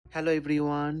Hello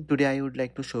everyone, today I would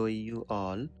like to show you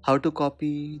all how to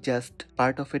copy just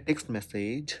part of a text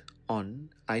message on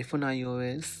iPhone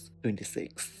iOS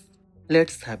 26.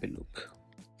 Let's have a look.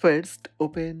 First,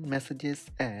 open Messages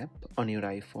app on your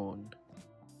iPhone.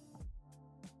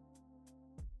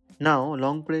 Now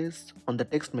long press on the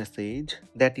text message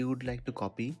that you would like to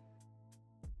copy.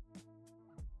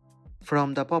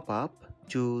 From the pop-up,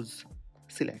 choose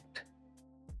Select.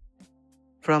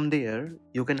 From there,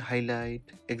 you can highlight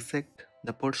exact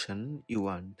the portion you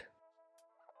want.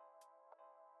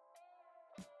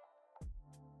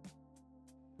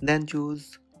 Then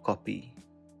choose Copy.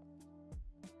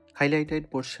 Highlighted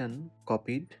portion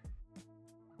copied.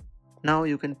 Now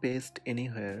you can paste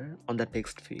anywhere on the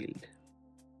text field.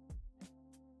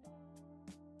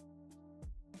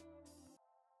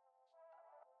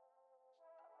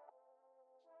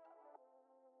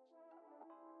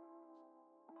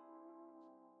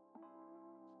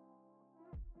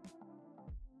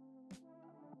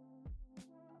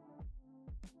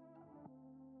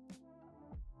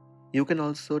 You can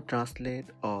also translate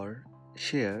or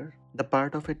share the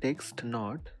part of a text,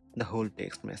 not the whole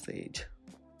text message.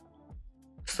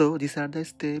 So these are the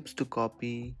steps to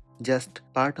copy just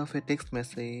part of a text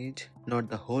message, not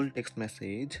the whole text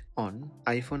message on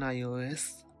iPhone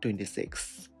iOS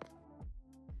 26.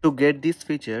 To get this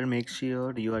feature, make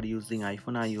sure you are using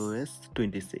iPhone iOS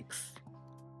 26.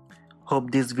 Hope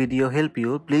this video helped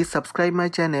you. Please subscribe my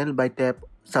channel by tap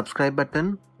subscribe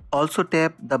button. Also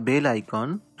tap the bell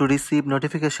icon to receive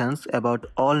notifications about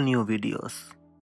all new videos.